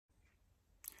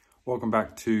Welcome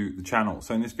back to the channel.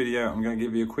 So in this video, I'm going to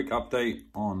give you a quick update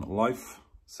on life,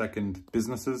 second,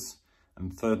 businesses,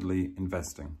 and thirdly,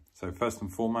 investing. So first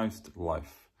and foremost,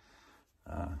 life.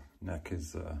 Neck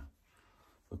is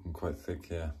looking quite thick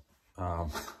here.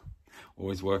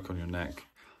 Always work on your neck.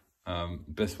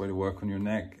 Best way to work on your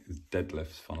neck is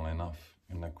deadlifts, funnily enough.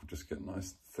 Your neck will just get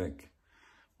nice and thick.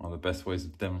 One of the best ways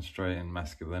of demonstrating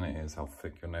masculinity is how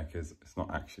thick your neck is. It's not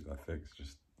actually that thick, it's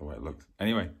just the way it looks.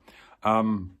 Anyway,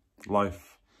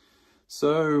 life.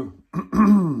 So,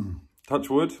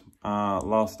 touch wood,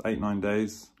 last 8-9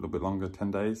 days, a little bit longer, 10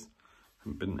 days.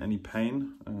 Haven't been any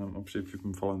pain. Obviously, if you've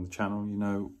been following the channel, you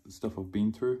know the stuff I've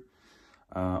been through.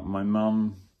 My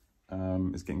mum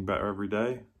is getting better every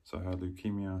day. So her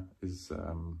leukemia is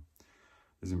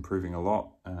improving a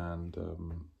lot. And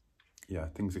yeah,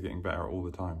 things are getting better all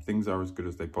the time. Things are as good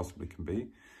as they possibly can be.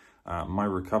 My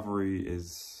recovery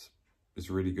is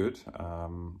really good.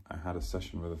 I had a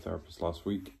session with a therapist last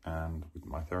week and with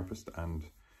my therapist, and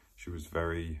she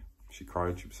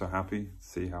cried. She was so happy to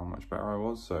see how much better I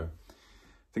was. So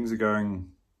things are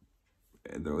going,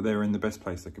 they're in the best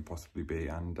place they could possibly be.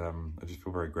 And I just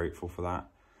feel very grateful for that.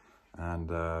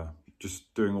 And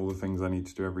just doing all the things I need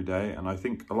to do every day. And I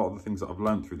think a lot of the things that I've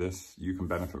learned through this, you can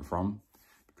benefit from,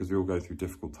 because we all go through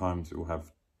difficult times. We all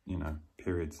have, you know,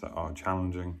 periods that are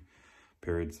challenging,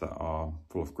 periods that are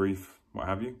full of grief, what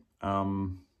have you. I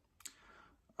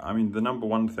mean, the number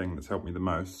one thing that's helped me the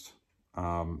most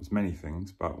is many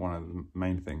things, but one of the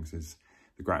main things is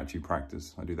the gratitude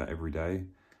practice. I do that every day.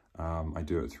 I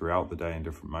do it throughout the day in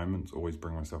different moments, always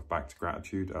bring myself back to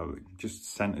gratitude. It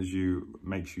just centers you,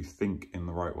 makes you think in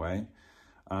the right way.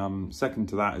 Second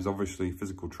to that is obviously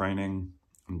physical training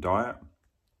and diet.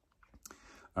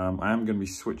 I am going to be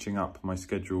switching up my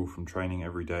schedule from training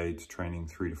every day to training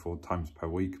 3 to 4 times per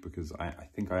week, because I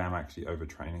think I am actually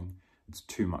overtraining. It's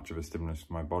too much of a stimulus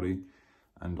for my body.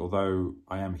 And although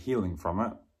I am healing from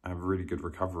it, I have a really good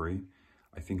recovery,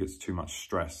 I think it's too much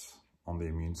stress on the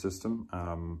immune system.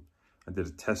 I did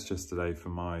a test yesterday for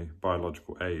my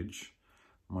biological age.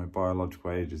 My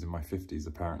biological age is in my 50s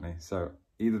apparently. So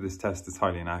either this test is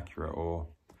highly inaccurate or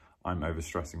I'm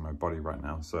overstressing my body right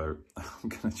now. So I'm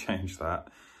going to change that.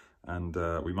 And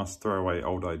we must throw away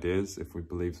old ideas if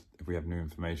we have new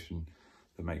information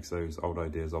that makes those old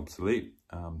ideas obsolete.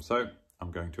 So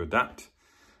I'm going to adapt.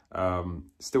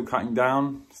 Still cutting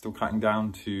down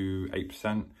to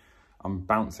 8%. I'm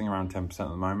bouncing around 10% at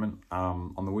the moment.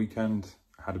 On the weekend,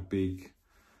 I had a big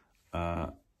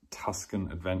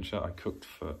Tuscan adventure. I cooked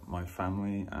for my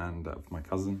family and for my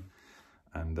cousin.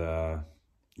 And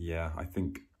yeah, I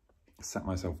think I set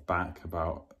myself back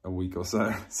about a week or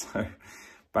so. So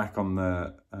back on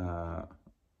the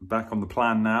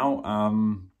plan now.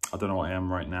 I don't know what I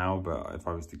am right now, but if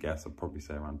I was to guess, I'd probably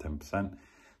say around 10%.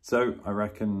 So I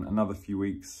reckon another few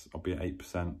weeks, I'll be at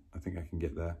 8%. I think I can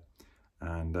get there.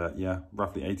 And yeah,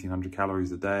 roughly 1,800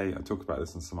 calories a day. I talk about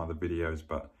this in some other videos,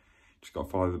 but just got to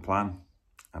follow the plan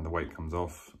and the weight comes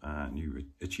off and you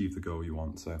achieve the goal you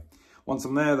want. So once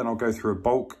I'm there, then I'll go through a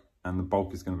bulk, and the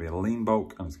bulk is going to be a lean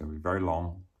bulk and it's going to be very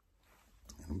long.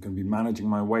 I'm going to be managing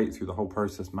my weight through the whole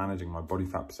process, managing my body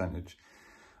fat percentage.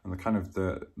 And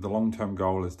the long-term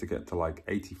goal is to get to like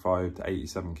 85 to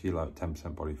 87 kilo at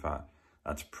 10% body fat.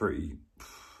 That's pretty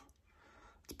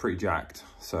jacked.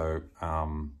 So,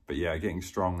 but yeah, getting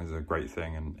strong is a great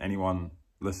thing. And anyone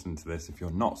listening to this, if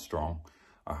you're not strong,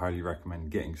 I highly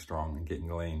recommend getting strong and getting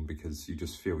lean, because you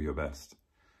just feel your best.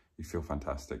 You feel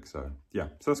fantastic. So yeah,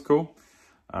 so that's cool.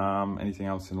 Anything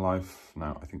else in life?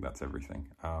 No, I think that's everything.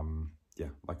 Yeah,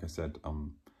 like I said,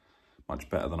 I'm much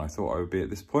better than I thought I would be at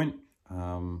this point,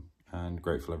 and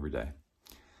grateful every day.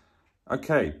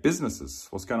 Okay, businesses.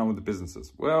 What's going on with the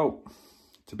businesses? Well,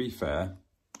 to be fair,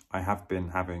 I have been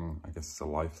having, I guess it's a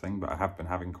life thing, but I have been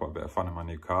having quite a bit of fun in my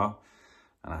new car,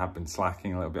 and I have been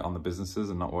slacking a little bit on the businesses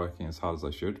and not working as hard as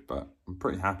I should, but I'm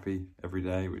pretty happy every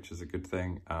day, which is a good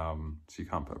thing. So you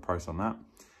can't put a price on that.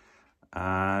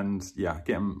 And yeah,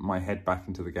 getting my head back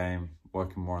into the game,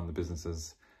 working more on the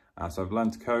businesses. So I've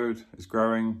learned to code, it's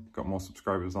growing, got more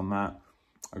subscribers on that.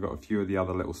 I got a few of the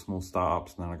other little small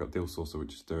startups, and then I got Deal Sourcer,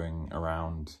 which is doing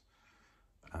around,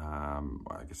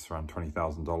 I guess around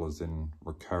 $20,000 in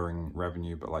recurring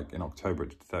revenue, but like in October it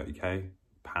did 30k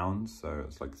pounds, so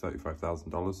it's like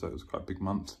 $35,000, so it was quite a big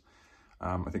month.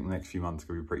 I think the next few months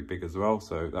could be pretty big as well,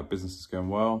 so that business is going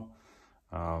well.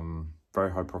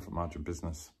 Very high profit margin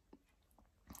business.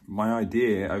 My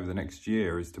idea over the next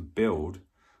year is to build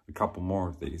a couple more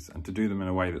of these and to do them in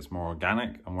a way that's more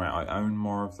organic and where I own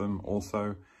more of them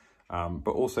also,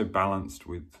 but also balanced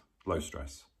with low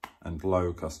stress and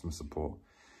low customer support.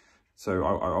 So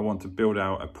I want to build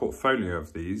out a portfolio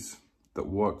of these that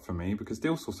work for me, because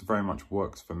Deal Source very much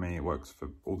works for me. It works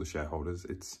for all the shareholders.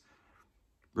 It's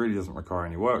really doesn't require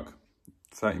any work.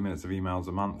 30 minutes of emails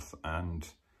a month, and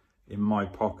in my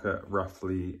pocket,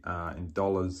 roughly in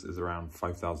dollars, is around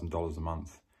 $5,000 a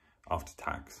month after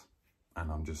tax.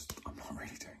 And I'm not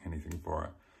really doing anything for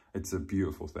it. It's a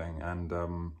beautiful thing.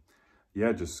 And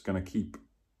yeah, just going to keep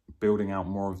building out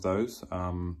more of those.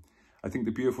 I think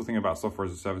the beautiful thing about software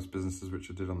as a service businesses,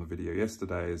 which I did on the video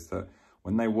yesterday, is that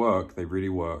when they work, they really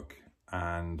work,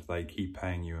 and they keep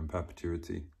paying you in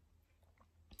perpetuity.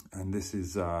 And this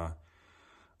is a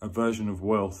version of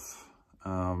wealth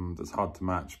that's hard to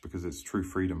match, because it's true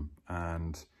freedom.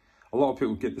 And a lot of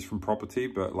people get this from property,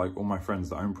 but like all my friends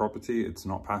that own property, it's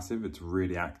not passive, it's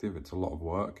really active. It's a lot of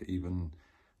work. Even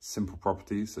simple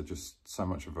properties are just so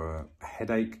much of a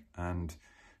headache, and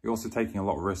you're also taking a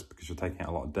lot of risk because you're taking out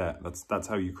a lot of debt. That's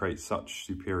how you create such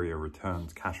superior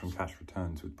returns, cash on cash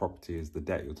returns with property, is the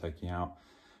debt you're taking out.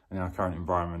 And in our current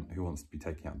environment, who wants to be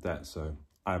taking out debt? So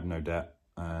I have no debt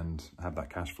and have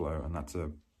that cash flow, and that's a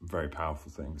very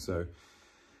powerful thing. So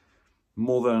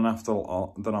more than enough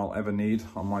than I'll ever need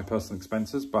on my personal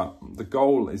expenses, but the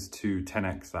goal is to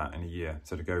 10x that in a year.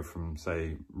 So to go from,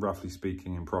 say, roughly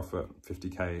speaking, in profit,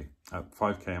 50K,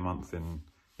 5K a month in,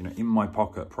 you know, in my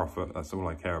pocket profit. That's all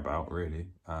I care about, really.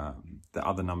 The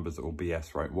other numbers are all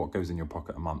BS, right? What goes in your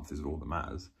pocket a month is all that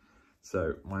matters.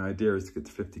 So my idea is to get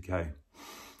to 50K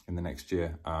in the next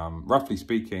year, roughly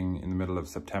speaking, in the middle of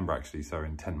September, actually. So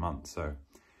in 10 months. So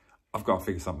I've got to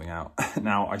figure something out.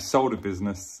 Now, I sold a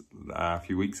business a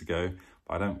few weeks ago,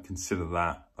 but I don't consider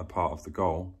that a part of the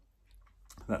goal.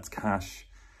 That's cash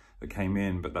that came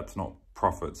in, but that's not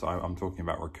profit. So I'm talking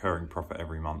about recurring profit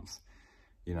every month.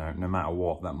 You know, no matter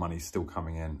what, that money's still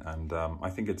coming in. And I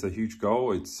think it's a huge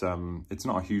goal. It's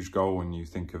not a huge goal when you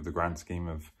think of the grand scheme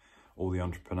of all the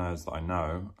entrepreneurs that I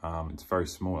know. It's very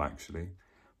small, actually.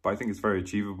 But I think it's very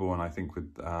achievable, and I think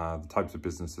with the types of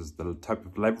businesses, the type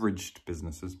of leveraged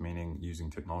businesses, meaning using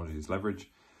technology as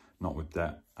leverage, not with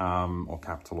debt or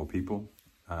capital or people,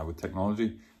 with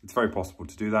technology, it's very possible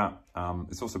to do that.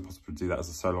 It's also possible to do that as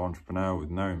a solo entrepreneur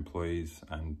with no employees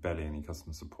and barely any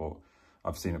customer support.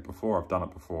 I've seen it before, I've done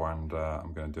it before, and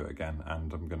I'm going to do it again,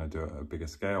 and I'm going to do it at a bigger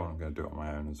scale, and I'm going to do it on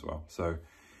my own as well. So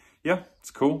yeah,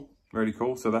 it's cool, really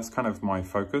cool. So that's kind of my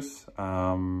focus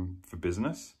for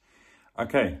business.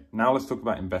 Okay, now let's talk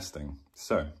about investing.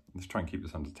 So let's try and keep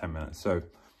this under 10 minutes. So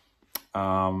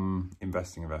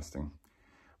investing.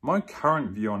 My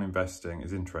current view on investing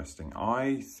is interesting.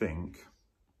 I think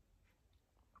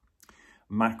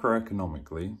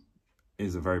macroeconomically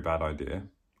is a very bad idea.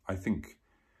 I think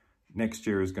next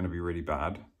year is going to be really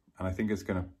bad. And I think it's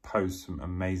going to pose some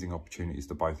amazing opportunities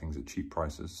to buy things at cheap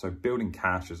prices. So building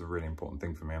cash is a really important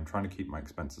thing for me. I'm trying to keep my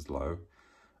expenses low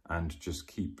and just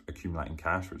keep accumulating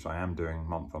cash, which I am doing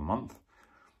month on month.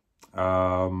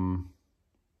 I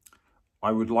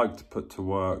would like to put to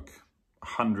work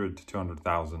 100 to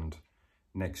 200,000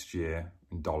 next year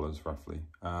in dollars, roughly,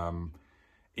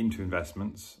 into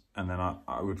investments. And then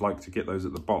I would like to get those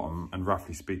at the bottom, and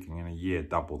roughly speaking, in a year,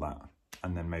 double that.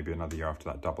 And then maybe another year after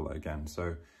that, double it again.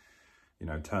 So, you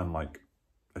know, turn like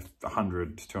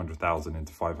 100 to 200,000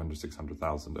 into 500,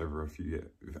 600,000 over a few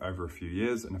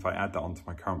years. And if I add that onto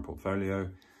my current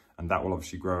portfolio, and that will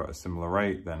obviously grow at a similar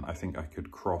rate, then I think I could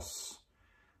cross.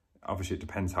 Obviously, it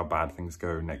depends how bad things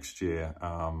go next year.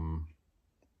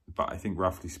 But I think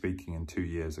roughly speaking, in 2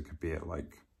 years, it could be at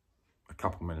like a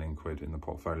couple million quid in the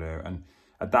portfolio. And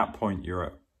at that point, you're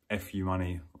at FU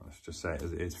money, let's just say it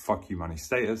as it is, fuck you money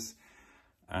status.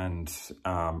 And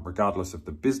regardless of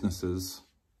the businesses,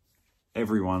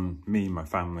 everyone, me, my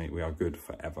family, we are good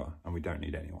forever, and we don't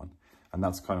need anyone. And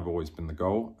that's kind of always been the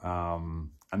goal. And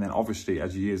then obviously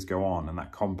as years go on and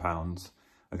that compounds,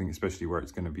 I think especially where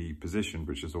it's going to be positioned,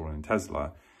 which is all in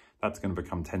Tesla, that's going to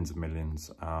become tens of millions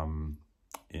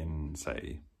in,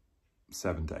 say,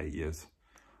 7 to 8 years.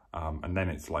 And then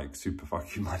it's like super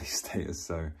fuck you money status.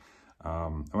 So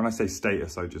and when I say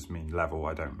status, I just mean level.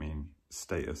 I don't mean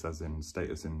status as in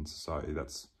status in society.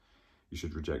 That's, you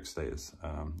should reject status.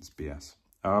 It's BS.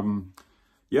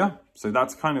 Yeah, so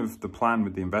that's kind of the plan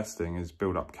with the investing, is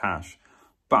build up cash.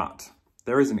 But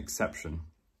there is an exception,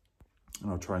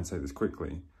 and I'll try and say this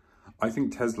quickly. I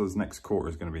think Tesla's next quarter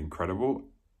is going to be incredible,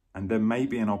 and there may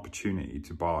be an opportunity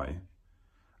to buy,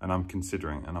 and I'm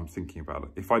considering and I'm thinking about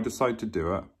it. If I decide to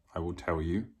do it, I will tell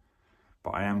you,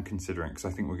 but I am considering, because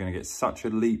I think we're going to get such a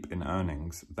leap in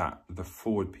earnings that the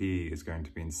forward PE is going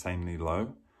to be insanely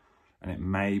low. And it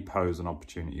may pose an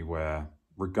opportunity where,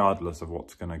 regardless of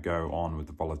what's going to go on with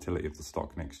the volatility of the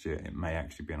stock next year, it may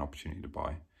actually be an opportunity to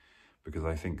buy. because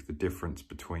I think the difference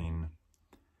between,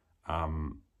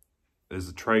 there's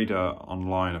a trader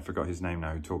online, I forgot his name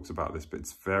now, who talks about this, but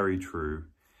it's very true,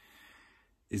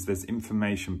 is there's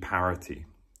information parity.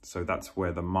 So that's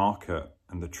where the market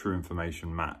and the true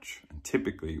information match. And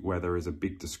typically where there is a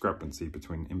big discrepancy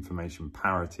between information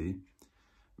parity,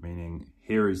 meaning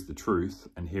here is the truth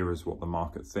and here is what the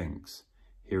market thinks,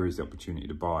 here is the opportunity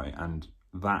to buy. And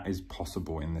that is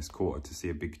possible in this quarter to see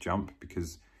a big jump,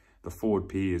 because the forward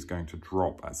PE is going to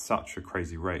drop at such a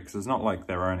crazy rate. Because it's not like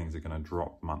their earnings are going to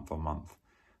drop month on month.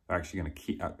 They're actually going to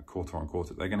keep at quarter on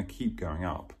quarter. They're going to keep going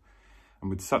up.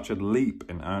 And with such a leap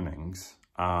in earnings,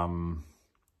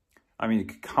 I mean, it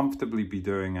could comfortably be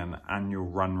doing an annual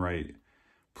run rate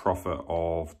profit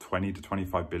of 20 to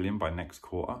 25 billion by next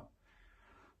quarter.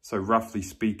 So roughly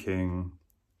speaking,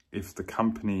 if the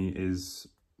company is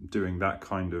doing that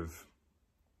kind of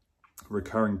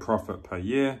recurring profit per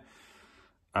year,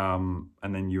 and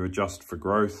then you adjust for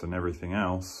growth and everything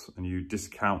else, and you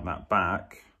discount that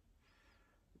back,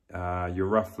 you're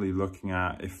roughly looking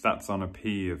at, if that's on a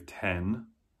P of 10,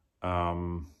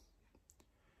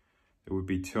 it would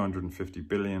be 250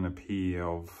 billion, a P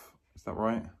of, is that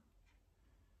right?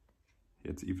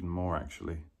 It's even more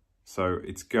actually. So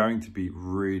it's going to be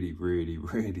really, really,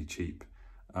 really cheap.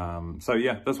 So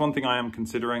yeah, that's one thing I am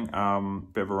considering.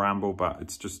 Bit of a ramble, but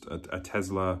it's just a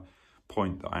Tesla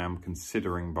point that I am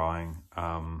considering buying.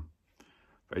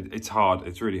 It's hard.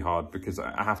 It's really hard because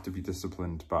I have to be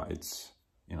disciplined, but it's,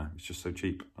 you know, it's just so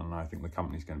cheap, and I think the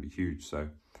company's going to be huge. So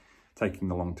taking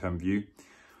the long-term view.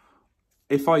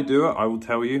 If I do it, I will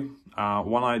tell you.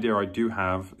 One idea I do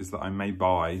have is that I may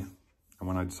buy, and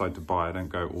when I decide to buy, I don't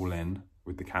go all in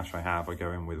with the cash I have. I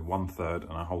go in with 1/3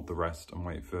 and I hold the rest and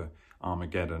wait for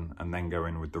Armageddon, and then go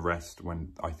in with the rest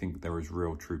when I think there is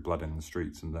real true blood in the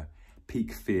streets and the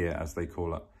peak fear, as they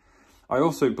call it. I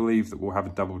also believe that we'll have a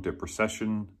double dip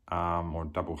recession, or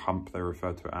double hump they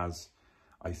refer to it as.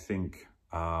 I think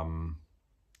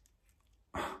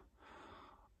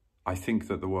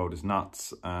that the world is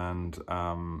nuts, and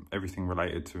everything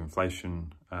related to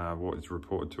inflation, what is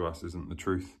reported to us isn't the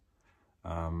truth.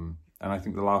 And I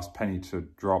think the last penny to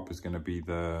drop is going to be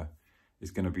the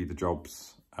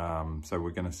jobs. So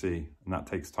we're going to see, and that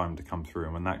takes time to come through.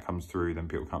 And when that comes through, then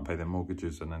people can't pay their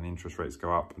mortgages, and then interest rates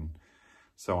go up, and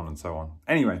so on and so on.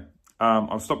 Anyway,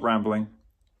 I'll stop rambling.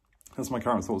 That's my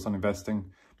current thoughts on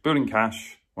investing. Building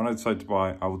cash. When I decide to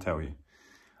buy, I will tell you.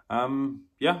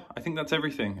 Yeah, I think that's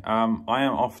everything. I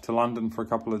am off to London for a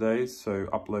couple of days, so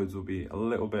uploads will be a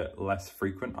little bit less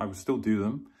frequent. I will still do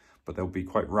them, but they'll be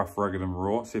quite rough, rugged and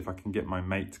raw. See if I can get my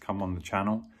mate to come on the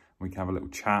channel. We can have a little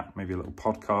chat, maybe a little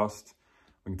podcast.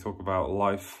 We can talk about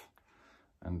life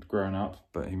and growing up,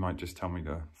 but he might just tell me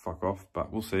to fuck off,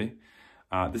 but we'll see.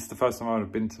 This is the first time I would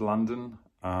have been to London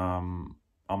on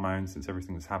my own since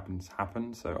everything that's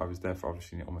happened. So I was there for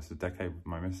obviously almost a decade with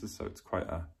my missus, so it's quite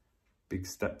a big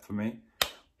step for me.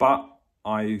 But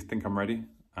I think I'm ready,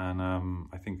 and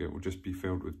I think it will just be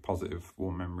filled with positive,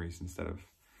 warm memories instead of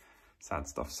sad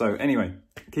stuff. So anyway,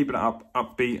 keeping it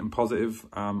upbeat and positive.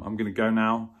 I'm going to go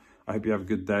now. I hope you have a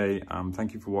good day.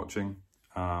 Thank you for watching,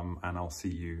 and I'll see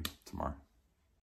you tomorrow.